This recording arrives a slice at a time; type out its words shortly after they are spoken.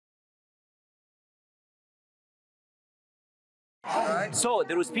Right. So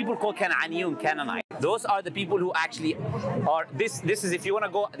there was people called Canaaniyun, Canaanite. Those are the people who actually are, this is, if you want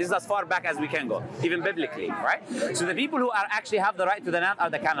to go, this is as far back as we can go, even biblically, right? So the people who are actually have the right to the land are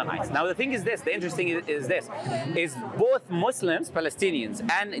the Canaanites. Now the thing is this, the interesting is this, is both Muslims, Palestinians,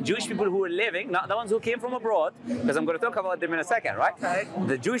 and Jewish people who were living, not the ones who came from abroad, because I'm going to talk about them in a second, right? Okay.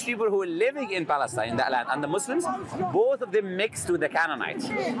 The Jewish people who were living in Palestine, that land, and the Muslims, both of them mixed with the Canaanites.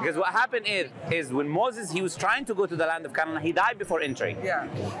 Because what happened is when Moses, he was trying to go to the land of Canaan, he died before entering. Yeah.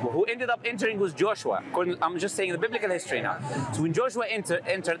 Who ended up entering was Joshua. I'm just saying the biblical history now. So when Joshua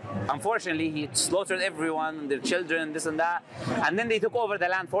entered, unfortunately, he slaughtered everyone, their children, this and that. And then they took over the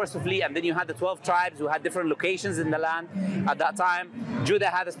land forcibly. And then you had the 12 tribes who had different locations in the land at that time. Judah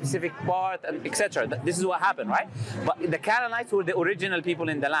had a specific part, and etc. This is what happened, right? But the Canaanites were the original people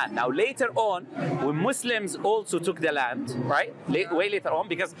in the land. Now later on, when Muslims also took the land, right? Way later on,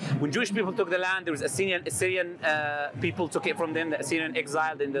 because when Jewish people took the land, there was Assyrian people took it from them, the Assyrian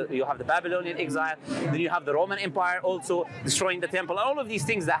exile, then you have the Babylonian exile, then you have the Roman Empire also destroying the temple, all of these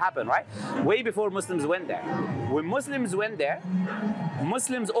things that happen, right? Way before Muslims went there. When Muslims went there,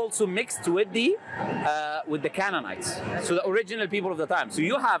 Muslims also mixed with the Canaanites, so the original people of the time. So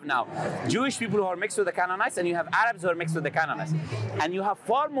you have now Jewish people who are mixed with the Canaanites, and you have Arabs who are mixed with the Canaanites, and you have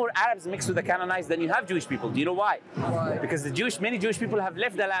far more Arabs mixed with the Canaanites than you have Jewish people. Do you know why? Why? Because many Jewish people have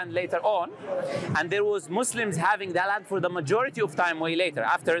left the land later on, and there was Muslims having the land for the majority of time way later,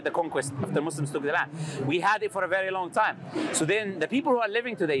 after the conquest, after Muslims took the land. We had it for a very long time. So then the people who are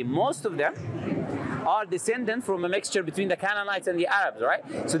living today, most of them are descendants from a mixture between the Canaanites and the Arabs, right?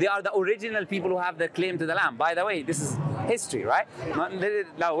 So they are the original people who have the claim to the land. By the way, this is history, right?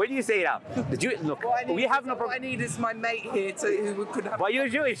 Now, what do you say now? Look, we have no problem. What I need is my mate here who could have. But you're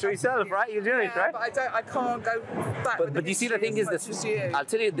Jewish yourself, right? You're Jewish, right? But I can't go back. But you see, the thing is this. I'll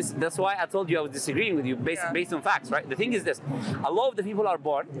tell you this. That's why I told you I was disagreeing with you based on facts, right? The thing is this: a lot of the people are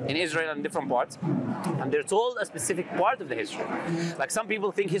born in Israel and different parts, and they're told a specific part of the history. Like some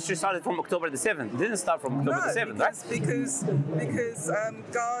people think history started from October the 7th. It didn't start from October the 7th, right? Because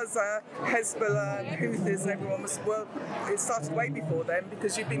Gaza, Hezbollah, and Houthis, and everyone it started way before then,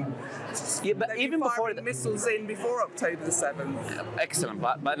 because you've been even before missiles in before October the 7th. Excellent,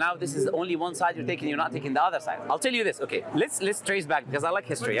 but now this is only one side you're taking. You're not taking the other side. I'll tell you this. Okay, let's trace back, because I like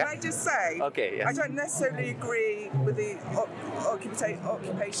history. Can I just say? Okay. Yes. I don't necessarily agree with the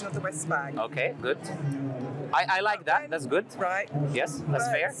occupation of the West Bank. Okay, good. I like that. That's good. Right. Yes, that's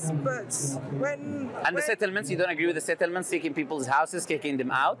fair. But when the settlements, you don't agree with the settlements, taking people's houses, kicking them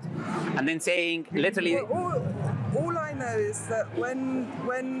out, and then saying literally. All I know is that when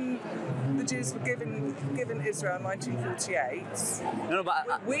the Jews were given Israel in 1948,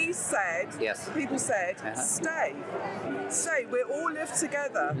 we said, yes. People said, stay, we all live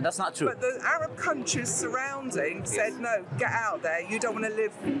together. That's not true. But the Arab countries surrounding said, no, get out there. You don't want to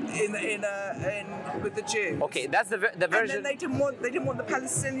live in with the Jews. Okay, that's the version. And then they didn't want the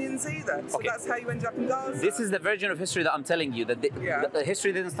Palestinians either. So that's how you ended up in Gaza. This is the version of history that I'm telling you, that the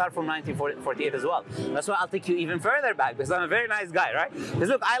history didn't start from 1948 as well. That's why I'll take you even further back, because I'm a very nice guy, right? Because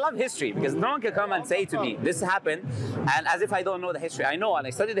look, I love history, because no one can come and say to me, this happened, and as if I don't know the history. I know, and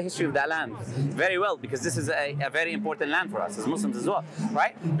I study the history of that land very well, because this is a very important land for us as Muslims as well,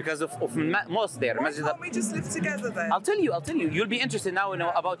 right? Because of mosque there. Why can't we just live together then? I'll tell you. You'll be interested now when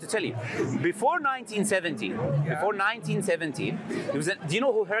I'm about to tell you. Before 1917, do you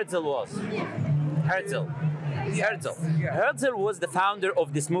know who Herzl was? Herzl. Herzl was the founder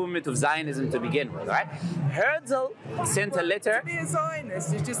of this movement of Zionism to begin with, right? Herzl sent a letter. To be a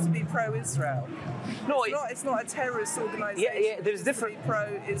Zionist is just to be pro-Israel. No, it's not a terrorist organization. Yeah, there's different. To be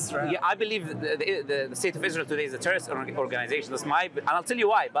pro-Israel. Yeah, I believe the state of Israel today is a terrorist organization. That's and I'll tell you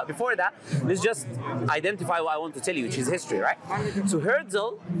why. But before that, let's just identify what I want to tell you, which is history, right? So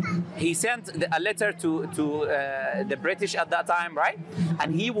Herzl, he sent a letter to the British at that time, right?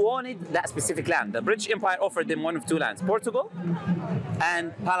 And he wanted that specific land. The British Empire offered them one of two lands: Portugal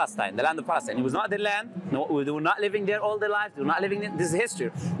and Palestine, the land of Palestine. It was not their land. No, they were not living there all their lives. They were not living there. This is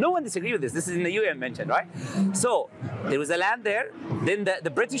history. No one disagrees with this. This is in the UN mentioned, right? So there was a land there. Then the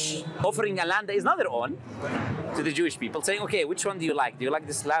British offering a land that is not their own to the Jewish people, saying, okay, which one do you like? Do you like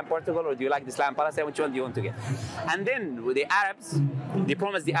this land, Portugal, or do you like this land, Palestine? Which one do you want to get? And then with the Arabs, they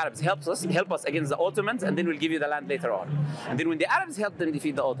promised the Arabs, help us against the Ottomans, and then we'll give you the land later on. And then when the Arabs helped them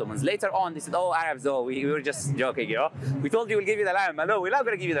defeat the Ottomans, later on they said, oh, Arabs, oh, we were just joking, you know? We told you we'll give you the land, but no, we're not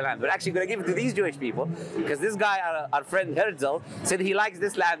going to give you the land. We're actually going to give it to these Jewish people, because this guy, our friend Herzl, said he likes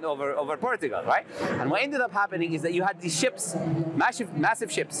this land over Portugal, right? And what ended up happening is that you had these ships,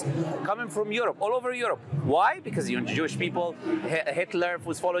 massive ships, coming from Europe, all over Europe. Why? Because you're Jewish people, Hitler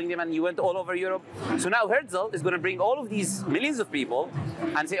was following them, and you went all over Europe. So now Herzl is going to bring all of these millions of people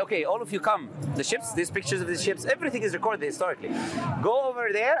and say, okay, all of you come. The ships, these pictures of the ships, everything is recorded historically. Go over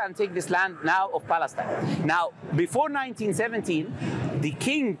there and take this land now of Palestine. Now, before 1917, the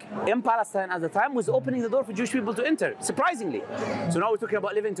king in Palestine at the time was opening the door for Jewish people to enter, surprisingly. So now we're talking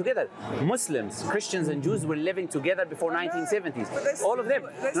about living together. Muslims, Christians, and Jews were living together before 1970s. All of them.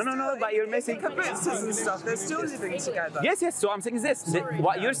 No, but you're missing. Kibbutzes and stuff, they're still living together. Yes. So I'm saying is this.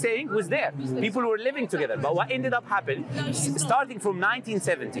 What you're saying was there. People were living together. But what ended up happening, starting from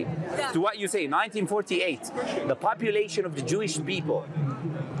 1970 to what you say, 1948, the population of the Jewish people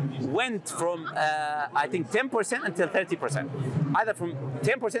went from, I think, 10% until 30%. Either from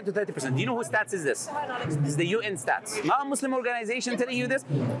 10% to 30%. Do you know whose stats is this? This is the UN stats. Not a Muslim organization telling you this.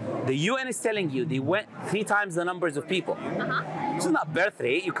 The UN is telling you they went 3 times the numbers of people. This is not birth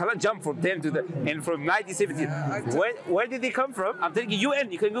rate. You cannot jump from 10 to the, and from 1970. Where did they come from? I'm telling you,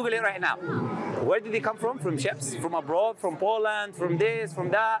 UN, you can Google it right now. Where did they come from? From ships, from abroad, from Poland, from this, from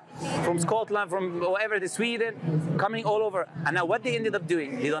that, from Scotland, from wherever, the Sweden, coming all over. And now what they ended up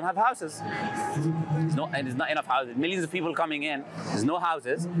doing, they don't have houses. There's not enough houses. Millions of people coming in, there's no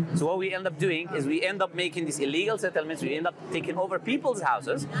houses. So what we end up doing is we end up making these illegal settlements, we end up taking over people's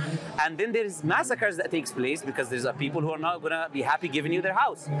houses, and then there's massacres that takes place because there's people who are not gonna be happy giving you their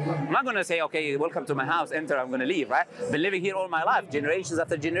house. I'm not gonna say, okay, welcome to my house, enter, I'm gonna leave, right? Been living here all my life, generations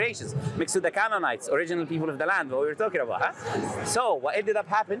after generations, mixed with the Canaanites, original people of the land, what we were talking about, huh? So what ended up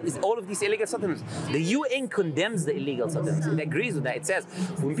happening is all of these illegal settlements. The UN condemns the illegal settlements. It agrees with that. It says,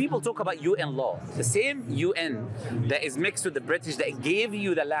 when people talk about UN law, the same UN that is mixed with the British that gave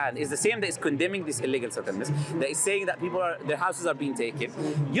you the land is the same that is condemning these illegal settlements, that is saying that their houses are being taken.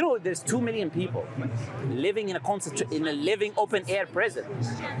 You know, there's 2 million people living in a living open air prison.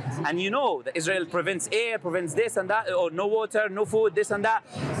 And you know that Israel prevents air, prevents this and that, or no water, no food, this and that,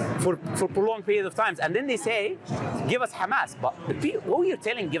 for prolonged period of times. And then they say, give us Hamas. But who you're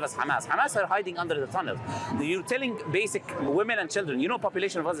telling give us Hamas? Hamas are hiding under the tunnels. You're telling basic women and children, you know,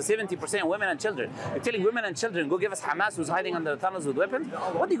 population of us is 70% women and children. You're telling women and children, go give us Hamas who's hiding under the tunnels with weapons.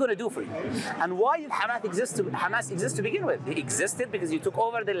 What are you going to do for you? And why did Hamas exist to begin with? They existed because you took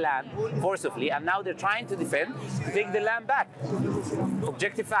over the land forcibly, and now they're trying to defend, to take the land back.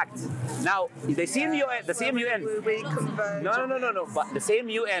 Objective fact. Now, the same UN. No. But the same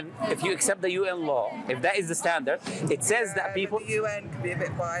UN, if you accept the UN law, if that is the standard, it says that people. The UN can be a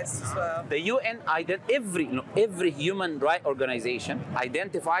bit biased as well. The UN, every human rights organization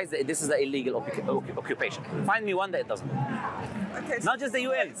identifies that this is an illegal occupation. Find me one that it doesn't. Okay, so not just the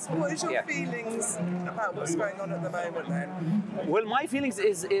UN. What is your feelings about what's going on at the moment then? Well, my feelings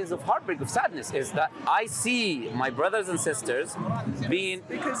is of heartbreak, of sadness, is that I see my brothers and sisters being...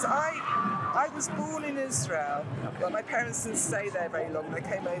 Because I was born in Israel, but my parents didn't stay there very long. They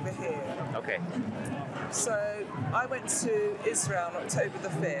came over here. Okay. So I went to Israel on October the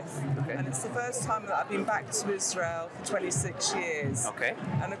 5th, and it's the first time that I've been back to Israel for 26 years. Okay.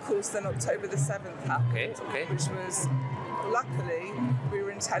 And of course then October the 7th happened, which was, luckily, we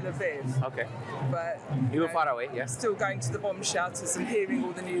were in Tel Aviv. Okay. But you were far away, yeah. Still going to the bomb shelters and hearing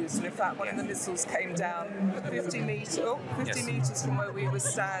all the news. And in fact, one of the missiles came down 50 meters from where we were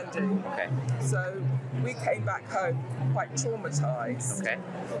standing. Okay. So we came back home quite traumatized. Okay.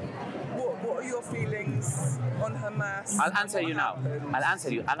 What are your feelings on Hamas? I'll answer you now. I'll answer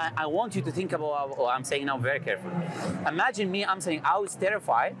you. And I want you to think about what I'm saying now very carefully. Imagine me, I'm saying I was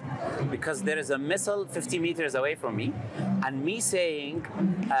terrified because there is a missile 50 meters away from me, and me saying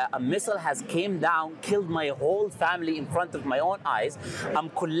a missile has came down, killed my whole family in front of my own eyes. I'm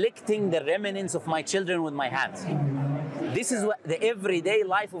collecting the remnants of my children with my hands. This is what the everyday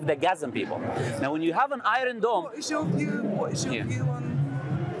life of the Gazan people. Now, when you have an Iron Dome... What is your view on...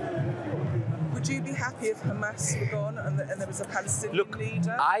 Would you be happy if Hamas were gone and there was a Palestinian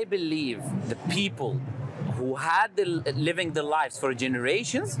leader? I believe the people who had living their lives for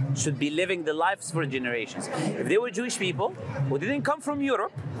generations should be living their lives for generations. If they were Jewish people who didn't come from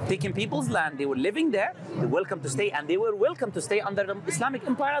Europe, taking people's land, they were living there, they were welcome to stay, and they were welcome to stay under the Islamic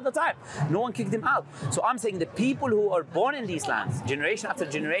Empire at the time. No one kicked them out. So I'm saying the people who are born in these lands, generation after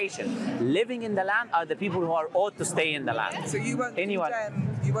generation, living in the land are the people who are ought to stay in the land. So you won't condemn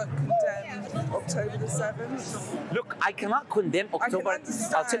October the 7th? Look, I cannot condemn October.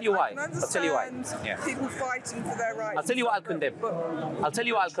 I'll tell you why. I'll tell you why. People fighting for their rights. I'll tell you what I'll condemn. I'll tell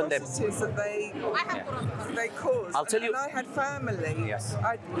you what I'll condemn. That they caused. I'll tell you. And I had family. Yes.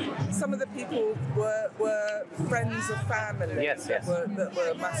 Some of the people were friends of family. Yes. That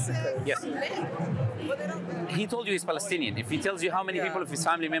were massacred. Yes. he told you he's Palestinian. If he tells you how many people of his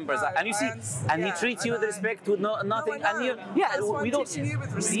family members are, and you see, and he treats you with respect, with nothing, and you, we don't. You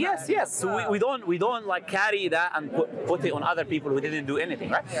with respect. Yes. So we don't like carry that and put it on other people who didn't do anything,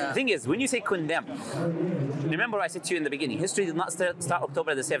 right? Yeah. The thing is, when you say condemn, remember I said to you in the beginning, history did not start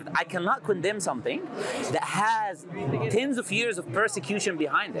October the 7th. I cannot condemn something that has tens of years of persecution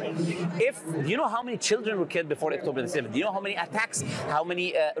behind it. Do you know how many children were killed before October the 7th? Do you know how many attacks, how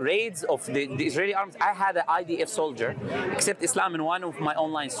many raids of the Israeli arms? I had an IDF soldier, Accept Islam, in one of my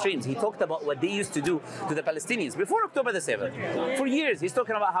online streams. He talked about what they used to do to the Palestinians before October the 7th. For years, he's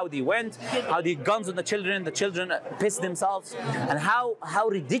talking about how they went, how they guns on the children pissed themselves, and how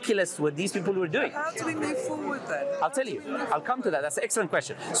ridiculous what these people were doing. How do we move forward then? I'll tell you. I'll come to that. That's an excellent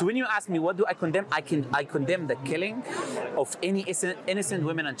question. So when you ask me what do I condemn, I condemn the killing of any innocent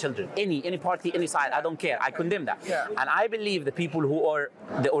women and children. Any party, any side. I don't care. I condemn that. Yeah. And I believe the people who are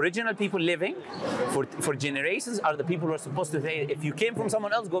the original people living for generations are the people who are supposed to say, if you came from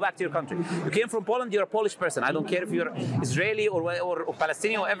someone else, go back to your country. You came from Poland, you're a Polish person. I don't care if you're Israeli or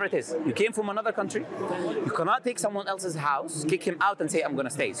Palestinian, whatever it is. You came from another country. You cannot take someone else's house, kick him out, and say, I'm going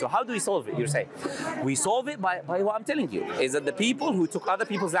to stay. So how do we solve it? You say, we solve it by what I'm telling you, is that the people who took other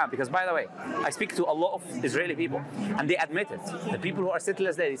people's land, because by the way, I speak to a lot of Israeli people, and they admit it. The people who are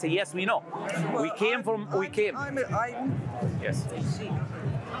settlers there, they say, yes, we know. Well, we came. Yes.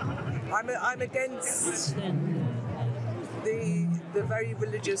 I'm against the very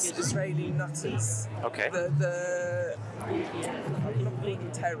religious Israeli nutters. Okay. I'm not calling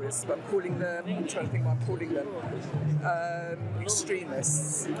them terrorists, but I'm trying to think what I'm calling them.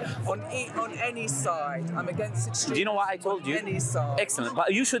 Extremists on any side. I'm against extremists. Do you know what I told you? On any side. Excellent.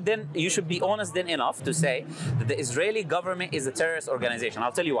 But you should be honest then enough to say that the Israeli government is a terrorist organization.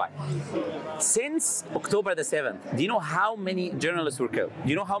 I'll tell you why. Since October the 7th, do you know how many journalists were killed? Do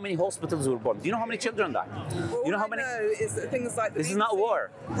you know how many hospitals were bombed? Do you know how many children died? Well, you know how many? I know is that things like this is not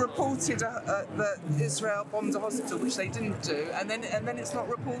war. Reported that Israel bombed a hospital, which they didn't do, and then it's not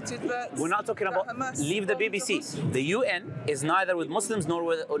reported that. We're not talking about. Leave the BBC. The UN is neither with Muslims nor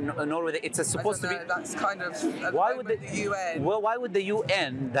with it's supposed to be. That's kind of. Why would the UN? Well, why would the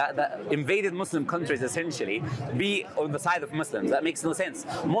UN that invaded Muslim countries essentially be on the side of Muslims? That makes no sense.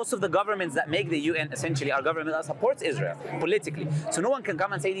 Most of the governments that make the UN essentially are governments that supports Israel politically. So no one can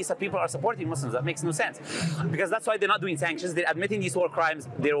come and say these people are supporting Muslims. That makes no sense, because that's why they're not doing sanctions. They're admitting these war crimes.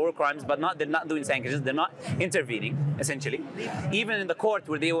 They're war crimes, but they're not doing sanctions. They're not intervening essentially. Even in the court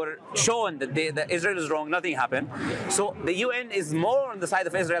where they were shown that Israel is wrong, nothing happened. So the UN is more on the side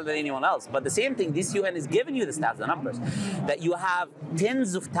of Israel than anyone else. But the same thing, this UN is giving you the stats, the numbers, that you have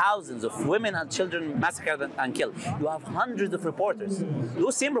tens of thousands of women and children massacred and killed. You have hundreds of reporters.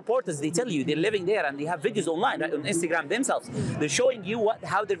 Those same reporters, they tell you they're living there and they have videos online, right, on Instagram themselves. They're showing you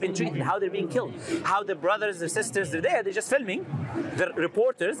how they've been treated, how they're being killed, how their brothers, their sisters, they're there. They're just filming. They're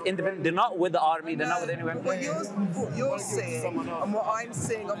reporters, independent. They're not with the army. They're not with anyone. What you're seeing and what I'm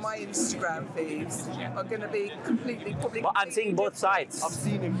seeing on my Instagram feeds are going to be probably. But I'm seeing both sides. I've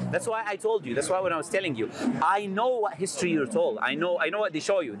seen him. That's why I told you. That's why when I was telling you, I know what history you're told. I know what they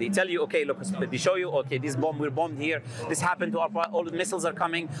show you. They tell you, okay, look, they show you, okay, this bomb, we're bombed here. This happened to our part. All the missiles are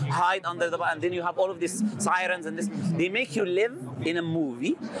coming. Hide under the, and then you have all of these sirens and this. They make you live in a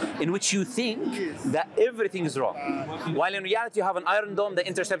movie in which you think that everything is wrong, while in reality you have an Iron Dome that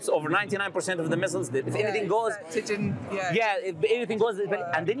intercepts over 99% of the missiles. If anything goes, if anything goes,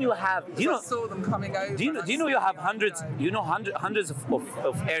 and then you have. Do you know? I saw them coming over. Do you know you have hundreds? You know hundreds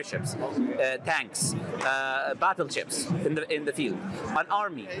of airships, tanks, battleships in the field, an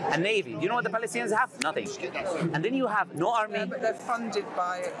army, a navy. Do you know what the Palestinians have? Nothing. And then you have no army. Yeah, but they're funded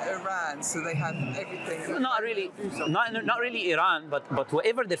by Iran, so they have everything. Not really Iran, but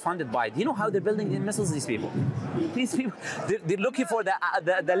whoever they're funded by. Do you know how they're building the missiles? These people, they're looking for the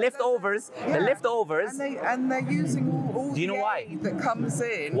leftovers. Yeah. The leftovers. And they're using all Do you know the why? aid that comes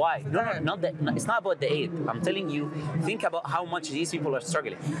in. Why? No, it's not about the aid. I'm telling you, think about how much these people are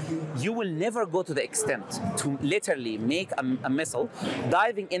struggling. You will never go to the extent to literally make a missile,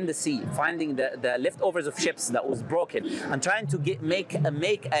 diving in the sea, finding the leftovers of ships that was broken, and trying to make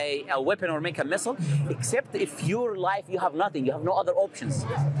a weapon or make a missile, except if your life, you have nothing, you have no other options.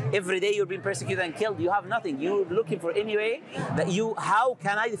 Every day you're being persecuted and killed, you have nothing. You're looking for any way that how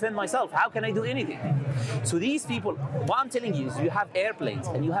can I defend myself? How can I do anything? So these people, what I'm telling you is you have airplanes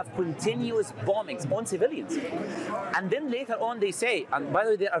and you have continuous bombings on civilians. And then later on they say, and by the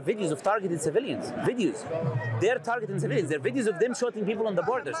way, there are videos of targeted civilians. Videos. They're targeting civilians. There are videos of them shooting people on the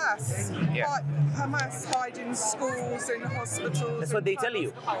borders. Hamas hide in schools, in hospitals. That's what they tell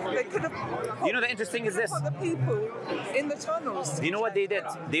you. They could have. You know, the interesting is this. Put the people in the tunnels. Do you know what they did?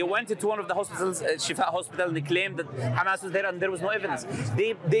 They went into one of the hospitals, Shifa Hospital, and they claimed that Hamas was there and there was no evidence.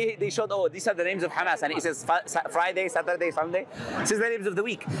 They showed, oh, these are the names of Hamas, and it says Friday, Saturday, Sunday. It says the names of the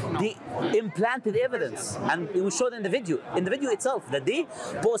week. They implanted evidence, and it was showed in the video. In the video itself that they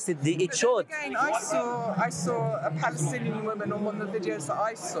posted, it showed. Again, I saw a Palestinian woman on one of the videos that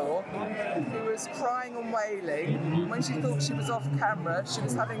I saw who was crying and wailing. When she thought she was off camera, she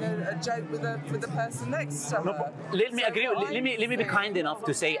was having a joke with the person next to her. No, let me agree. Let me be kind enough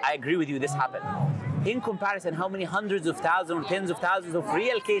to say I agree with you. This happened. In comparison, how many hundreds of thousands or tens of thousands of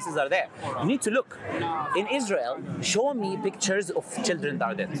real cases are there? You need to look. In Israel, show me pictures of children that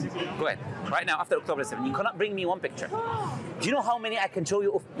are dead. Go ahead. Right now, after October 7, you cannot bring me one picture. Do you know how many I can show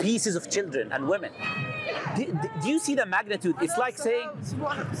you of pieces of children and women? Do you see the magnitude? It's like saying...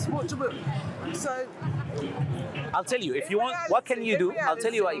 So... I'll tell you, if you want, what can you do? I'll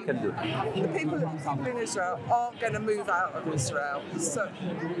tell you what you can do. The people in Israel aren't going to move out of Israel. So,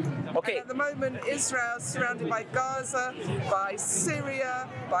 okay. At the moment, Israel is surrounded by Gaza, by Syria,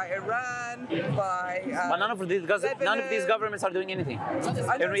 by Iran, by but none of these governments are doing anything.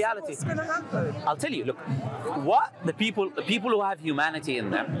 In reality, what's going to happen? I'll tell you. Look, what the people who have humanity in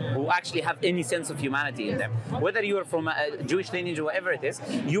them, who actually have any sense of humanity in them, whether you are from a Jewish lineage or whatever it is,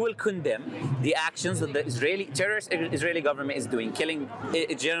 you will condemn the actions that the terrorist Israeli government is doing, killing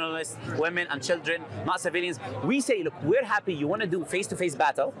journalists, women and children, not civilians. We say, look, we're happy you want to do face-to-face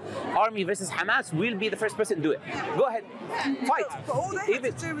battle, army versus Hamas, we'll be the first person to do it. Go ahead, fight. But all they have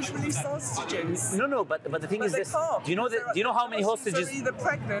to do is release hostages. No, but the thing is this. Do you know how many hostages are either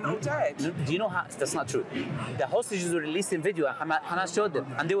pregnant or dead? Do you know how? That's not true. The hostages were released in video. Hamas showed them,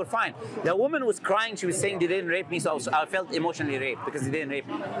 and they were fine. The woman was crying. She was saying they didn't rape me, so I felt emotionally raped because they didn't rape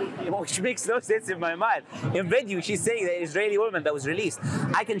me, which makes no sense in my mind. In video, she's saying the Israeli woman that was released.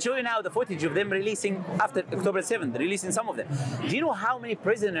 I can show you now the footage of them releasing after October 7th, releasing some of them. Do you know how many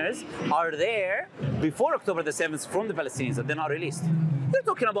prisoners are there before October the 7th from the Palestinians that they're not released? You're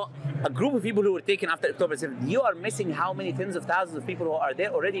talking about a group of people who were taken after October 7th. You are missing how many tens of thousands of people who are there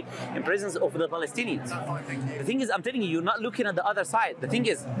already in prisons of the Palestinians. The thing is, I'm telling you, you're not looking at the other side. The thing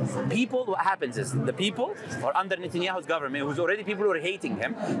is, people, what happens is, the people are under Netanyahu's government, who's already people who are hating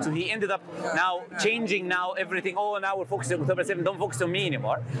him, so he ended up now changing everything. Oh, now we're focusing on October 7th, don't focus on me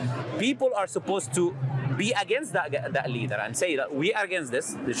anymore. People are supposed to be against that leader and say that we are against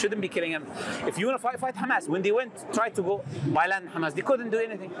this. They shouldn't be killing him. If you want to fight Hamas. When they tried to go by land Hamas, they couldn't do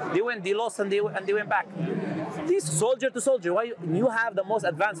anything. They lost and they went back. This soldier to soldier, why you have the most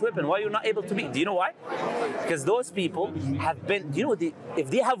advanced weapon? Why you're not able to beat? Do you know why? Because those people have been, if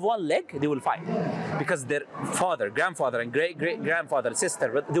they have one leg, they will fight. Because their father, grandfather, and great-great-grandfather,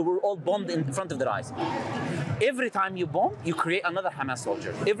 sister, they were all bombed in front of their eyes. Every time you bomb, you create another Hamas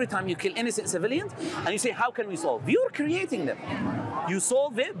soldier. Every time you kill innocent civilians, and you say, how can we solve? You're creating them. You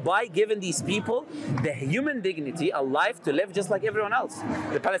solve it by giving these people the human dignity, a life to live just like everyone else.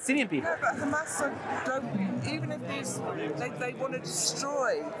 The Palestinian people. No, but Hamas don't, even if they want to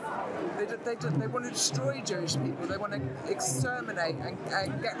destroy, they want to destroy Jewish people. They want to exterminate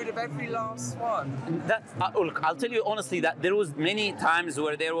and get rid of every last one. Look, I'll tell you honestly that there was many times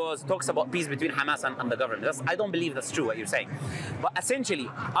where there was talks about peace between Hamas and the government. I don't believe that's true what you're saying. But essentially,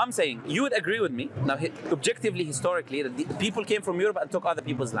 I'm saying you would agree with me now, objectively, historically, that the people came from Europe and took other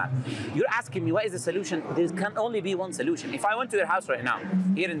people's land. You're asking me what is the solution? There can only be one solution. If I went to your house right now,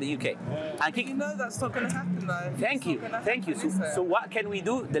 here in the UK, and you know that's not going to happen though. Thank you. So what can we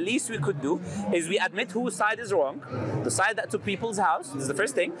do? The least we could do is we admit whose side is wrong, the side that took people's house. This is the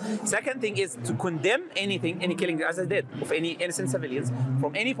first thing. Second thing is to condemn any killing, as I did, of any innocent civilians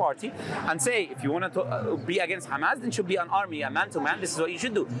from any party, and say if you want to be against Hamas, then should be an army, a man-to-man. This is what you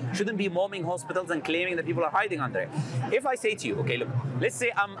should do. Shouldn't be bombing hospitals and claiming that people are hiding under it. If I say to you, okay, look, let's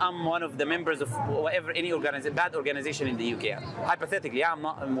say I'm one of the members of whatever, any bad organization in the UK. Hypothetically, I'm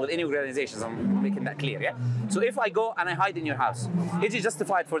not with any organizations. I'm making that clear, yeah? So if I go and I hide in your house, is it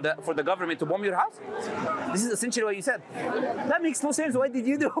justified for the government to bomb your house? This is essentially what you said. That makes no sense. What did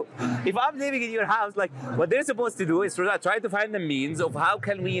you do? If I'm living in your house, like, what they're supposed to do is try to find the means of how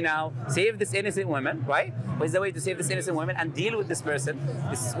can we now save this innocent woman, right? What is the way to save this innocent woman and deal with this person,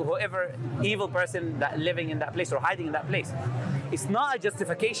 this whoever evil person that living in that place or hiding in that place? It's not a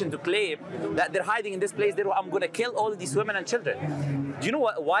justification to claim that they're hiding in this place, therefore I'm going to kill all of these women and children. Do you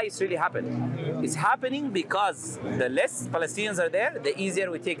know why it's really happening? It's happening because the less Palestinians are there, the easier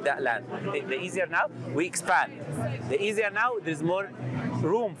we take that land. The easier now we expand. The easier now there's more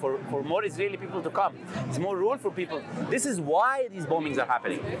room for more Israeli people to come. There's more room for people. This is why these bombings are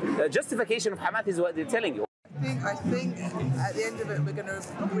happening. The justification of Hamas is what they're telling you. I think at the end of it we're going to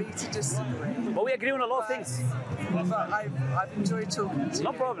agree to disagree. But we agree on a lot of things. But I've enjoyed talking to you.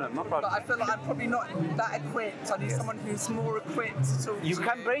 No problem, no problem. But I feel like I'm probably not that equipped. I need someone who's more equipped to talk to you. You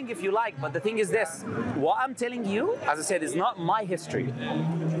can bring if you like, but the thing is this. What I'm telling you, as I said, is not my history.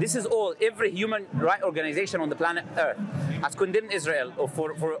 This is all, every human rights organization on the planet Earth has condemned Israel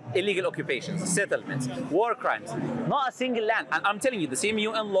for illegal occupations, settlements, war crimes. Not a single land. And I'm telling you, the same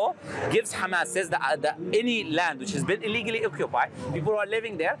UN law gives Hamas, says that any land which has been illegally occupied, people who are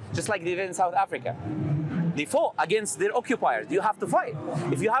living there, just like they did in South Africa. They fought against their occupiers. You have to fight.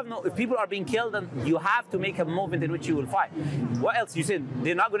 If people are being killed, then you have to make a movement in which you will fight. What else? You said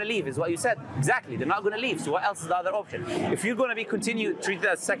they're not going to leave, is what you said. Exactly, they're not going to leave. So what else is the other option? If you're going to be treated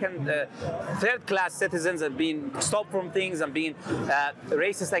as third-class citizens and being stopped from things and being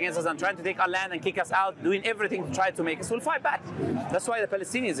racist against us and trying to take our land and kick us out, doing everything to try to make us, we'll fight back. That's why the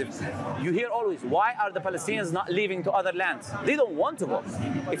Palestinians, you hear always, why are the Palestinians not leaving to other lands? They don't want to go.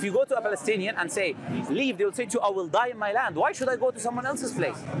 If you go to a Palestinian and say, leave, they will say to you, I will die in my land. Why should I go to someone else's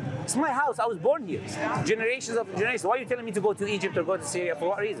place? It's my house. I was born here. Generations of generations. Why are you telling me to go to Egypt or go to Syria? For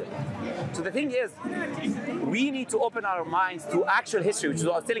what reason? So the thing is, we need to open our minds to actual history, which is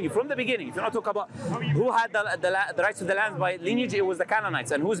what I was telling you from the beginning. If you want to talk about who had the rights to the land by lineage, it was the Canaanites.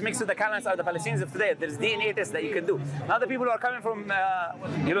 And who's mixed with the Canaanites are the Palestinians of today. There's DNA tests that you can do. Now the people who are coming from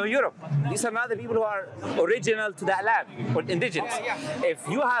Europe, these are not the people who are original to that land or indigenous. If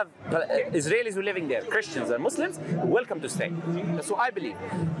you have Israelis who are living there, Christians and Muslims, welcome to stay. That's what I believe.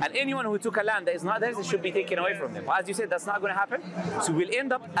 And anyone who took a land that is not theirs, it should be taken away from them. But as you said, that's not going to happen. So we'll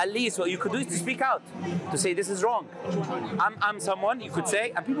end up, at least what you could do is to speak out, to say this is wrong. I'm someone, you could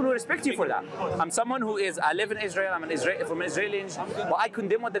say, and people will respect you for that. I'm someone I live in Israel, I'm from an Israeli, but I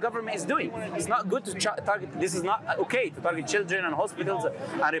condemn what the government is doing. It's not good to target, this is not okay to target children and hospitals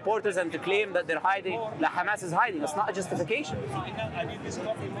and reporters and to claim that they're hiding, that Hamas is hiding. It's not a justification.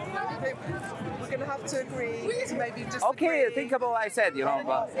 We're going to have to agree to maybe just okay, think about what I said,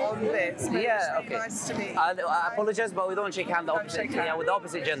 but on this. Maybe yeah, okay. Nice to meet. I apologize, but we don't shake hands with the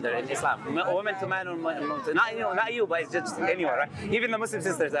opposite gender in Islam. Women to men, not you, but it's just anyone, right? Even the Muslim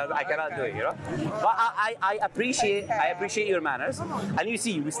sisters, I cannot do it, But I appreciate your manners, and you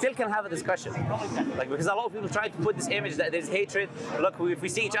see, we still can have a discussion, because a lot of people try to put this image that there's hatred. Look, if we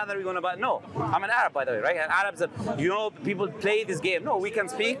see each other, we're gonna. But no, I'm an Arab, by the way, right? And Arabs, people play this game. No, we can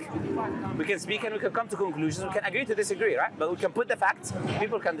speak and we can come to conclusions. We can agree to disagree, right? But we can put the facts.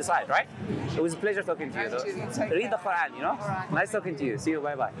 People can decide, right? It was a pleasure talking to you. Read the Quran, Nice talking to you. See you.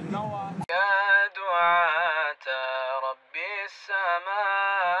 Bye bye. يا دعاة رب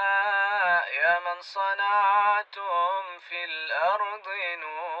السماء يا من صنعتم في الأرض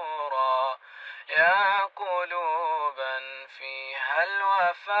نورا يا قلوبا فيها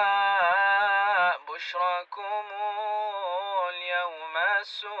الوفاء بشركم اليوم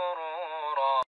السرور